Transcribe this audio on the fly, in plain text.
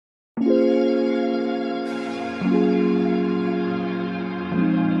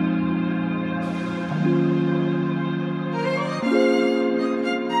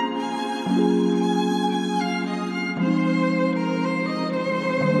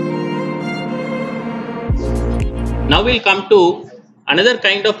Now we'll come to another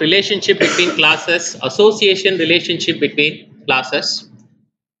kind of relationship between classes, association relationship between classes.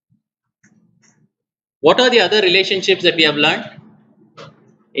 What are the other relationships that we have learned?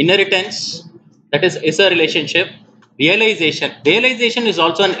 Inheritance, that is a relationship. Realization. Realization is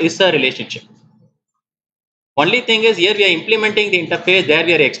also an is a relationship. Only thing is here we are implementing the interface, there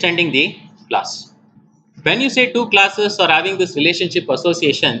we are extending the class. When you say two classes are having this relationship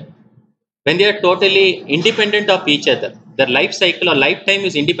association, when they are totally independent of each other, their life cycle or lifetime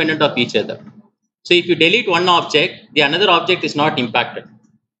is independent of each other. So if you delete one object, the another object is not impacted.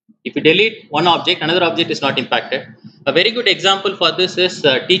 If you delete one object, another object is not impacted. A very good example for this is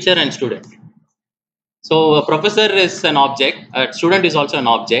teacher and student. So a professor is an object, a student is also an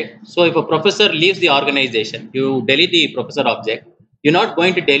object. So if a professor leaves the organization, you delete the professor object, you're not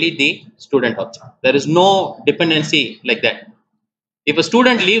going to delete the student object. There is no dependency like that. If a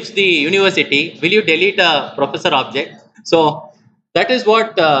student leaves the university, will you delete a professor object? So that is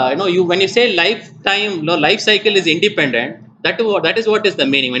what you when you say lifetime life cycle is independent. That is what is the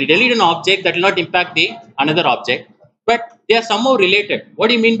meaning. When you delete an object, that will not impact the another object, but they are somehow related. What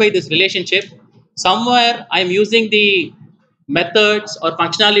do you mean by this relationship? Somewhere I am using the methods or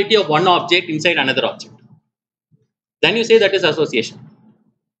functionality of one object inside another object. Then you say that is association.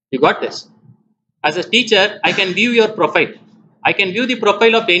 You got this? As a teacher, I can view your profile. I can view the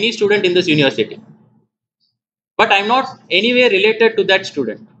profile of any student in this university, but I'm not anywhere related to that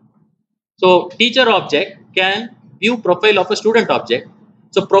student. So teacher object can view profile of a student object.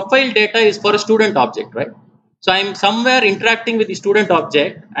 So profile data is for a student object, right? So I'm somewhere interacting with the student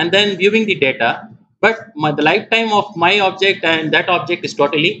object and then viewing the data, but the lifetime of my object and that object is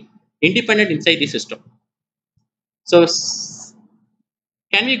totally independent inside the system. So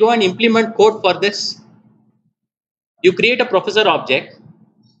can we go and implement code for this? You create a professor object,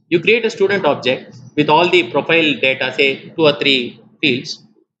 you create a student object with all the profile data, say 2 or 3 fields.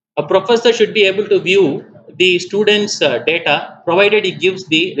 A professor should be able to view the student's data provided he gives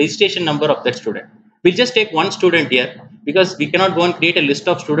the registration number of that student. We'll just take one student here because we cannot go and create a list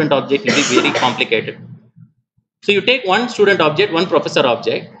of student objects. It will be very complicated. So you take one student object, one professor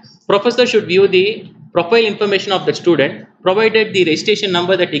object. Professor should view the profile information of the student provided the registration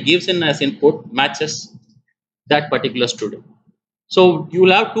number that he gives in as input matches that particular student. So you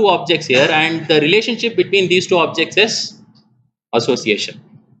will have two objects here, and the relationship between these two objects is association.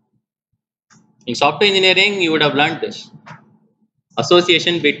 In software engineering, you would have learned this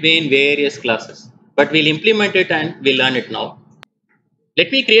association between various classes, but we'll implement it and we'll learn it now.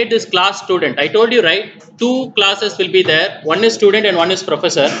 Let me create this class student. I told you, right? Two classes will be there. One is student and one is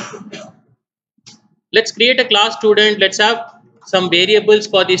professor. Let's create a class student. Let's have some variables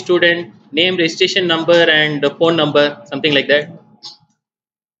for the student, name, registration number, and phone number, something like that.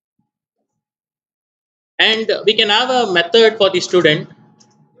 And we can have a method for the student,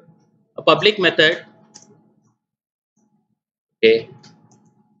 a public method. Okay.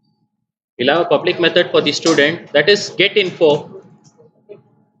 We'll have a public method for the student, that is get info.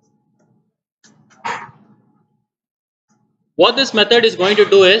 What this method is going to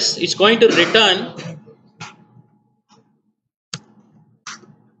do is it's going to return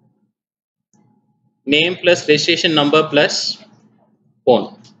name plus registration number plus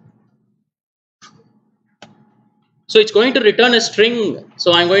phone. So it's going to return a string.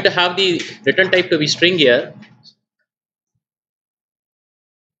 So I'm going to have the return type to be string here.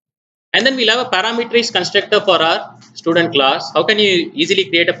 And then we'll have a parameterized constructor for our student class. How can you easily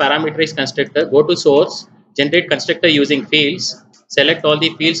create a parameterized constructor? Go to source, generate constructor using fields, select all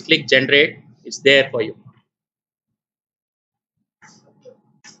the fields, click generate. It's there for you.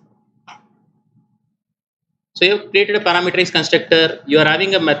 So you have created a parameterized constructor. You are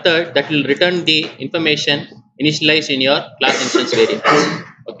having a method that will return the information initialized in your class instance variable.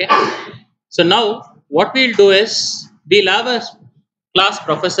 Okay. So now what we'll do is we'll have a class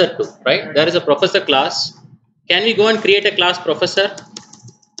professor too, right? There is a professor class. Can we go and create a class professor?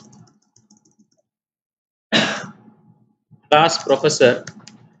 Class professor.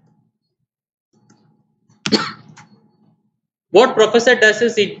 What professor does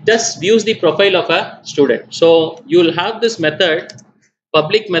is it just views the profile of a student. So you will have this method,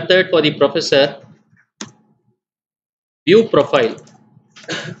 public method for the professor, view profile.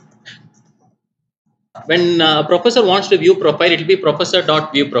 When a professor wants to view profile, it will be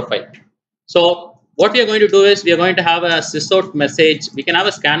professor.viewProfile. So what we are going to do is we are going to have a sysout message. We can have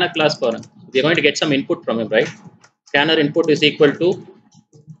a scanner class for him. We are going to get some input from him, right? Scanner input is equal to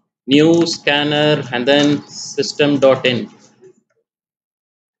new scanner and then system.in.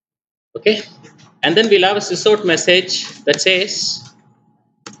 Okay, and then we'll have a sysout message that says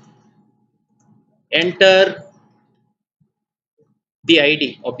enter the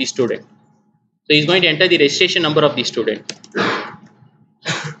ID of the student. So he's going to enter the registration number of the student.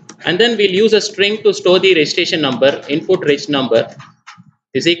 And then we'll use a string to store the registration number. Input reg number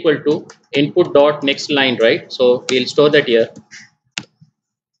is equal to input dot next line, right? So we'll store that here.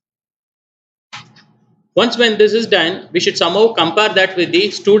 Once when this is done, we should somehow compare that with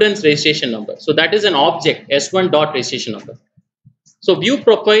the student's registration number. So that is an object s1 dot registration number. So view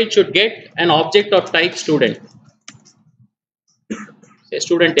profile should get an object of type student. Say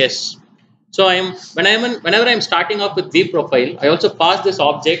student S. So whenever I'm starting off with view profile, I also pass this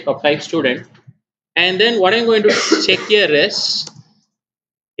object of type student. And then what I'm going to check here is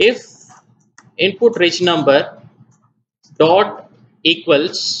if input reg number dot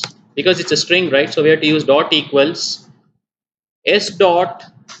equals, because it's a string, right? So we have to use dot equals s dot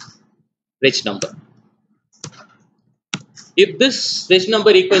reg number. If this reg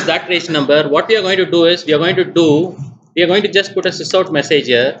number equals that reg number, what we are going to do is we are going to just put a sysout message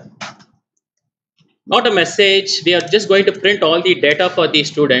here. Not a message, we are just going to print all the data for the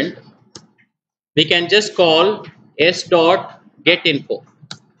student. We can just call s dot get info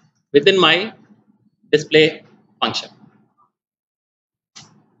within my display function.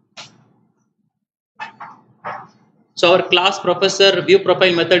 So our class professor view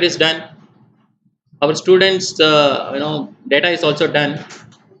profile method is done. Our students data is also done.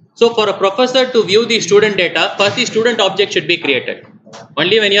 So for a professor to view the student data, first the student object should be created.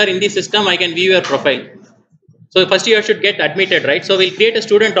 Only when you are in the system I can view your profile. So first you should get admitted, right? So we'll create a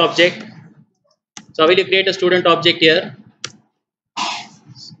student object. So will you create a student object here?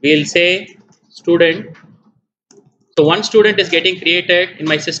 We'll say student. So one student is getting created in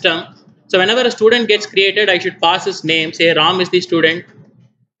my system. So whenever a student gets created, I should pass his name. Say Ram is the student.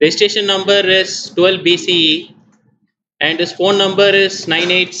 Registration number is 12 BCE. And his phone number is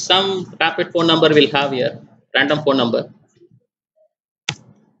 98. Some rapid phone number we'll have here. Random phone number.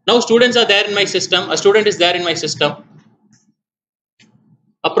 Now students are there in my system. A student is there in my system.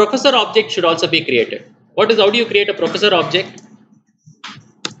 A professor object should also be created. How do you create a professor object?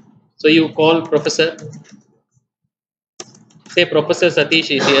 So you call professor. Say Professor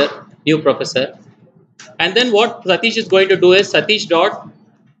Satish is here, new professor. And then what Satish is going to do is Satish dot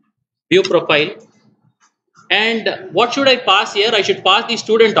view profile. And what should I pass here? I should pass the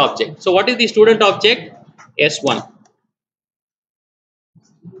student object. So what is the student object? S1.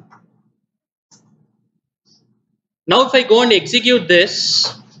 Now if I go and execute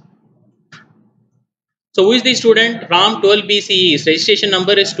this, so who is the student? Ram 12 BCE. His registration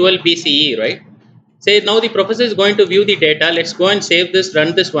number is 12 BCE, right? Say now the professor is going to view the data. Let's go and save this,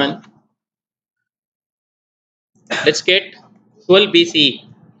 run this one. Let's get 12 BCE.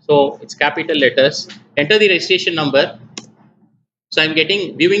 So it's capital letters. Enter the registration number. So I'm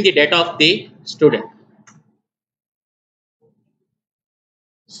viewing the data of the student.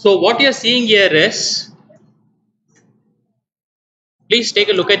 So what you're seeing here is, please take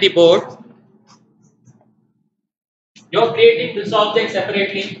a look at the board. You're creating this object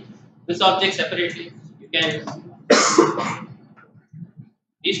separately, this object separately. You can.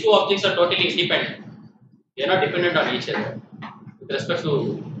 These two objects are totally independent. They are not dependent on each other with respect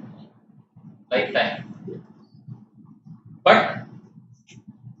to lifetime. But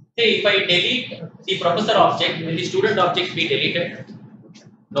say if I delete the professor object, will the student object be deleted?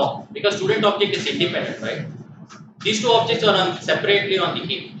 No, because student object is independent, right? These two objects are separately on the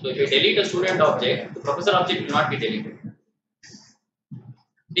heap. So if I delete a student object, the professor object will not be deleted.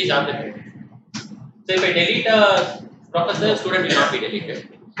 Please have that. So if I delete a professor, student will not be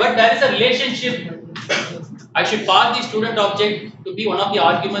deleted. But there is a relationship. I should pass the student object to be one of the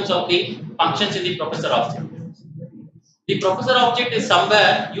arguments of the functions in the professor object. The professor object is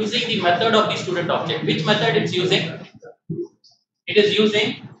somewhere using the method of the student object. Which method it's using? It is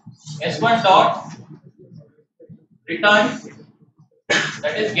using s1 dot return,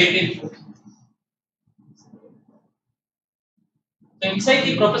 that is get info. So inside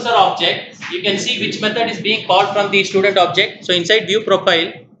the professor object, you can see which method is being called from the student object. So inside view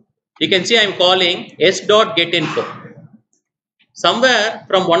profile, you can see I am calling s dot get info. Somewhere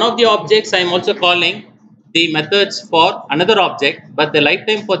from one of the objects I am also calling the methods for another object, but the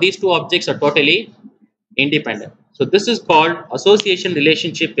lifetime for these two objects are totally independent. So this is called association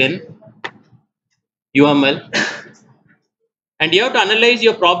relationship in UML. And you have to analyze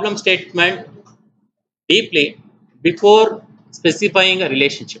your problem statement deeply before specifying a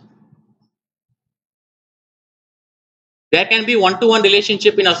relationship. There can be one-to-one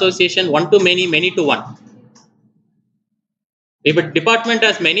relationship in association, one-to-many, many-to-one. If a department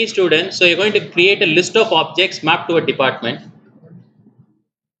has many students, so you're going to create a list of objects mapped to a department.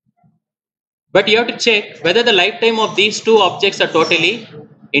 But you have to check whether the lifetime of these two objects are totally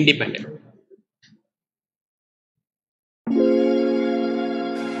independent.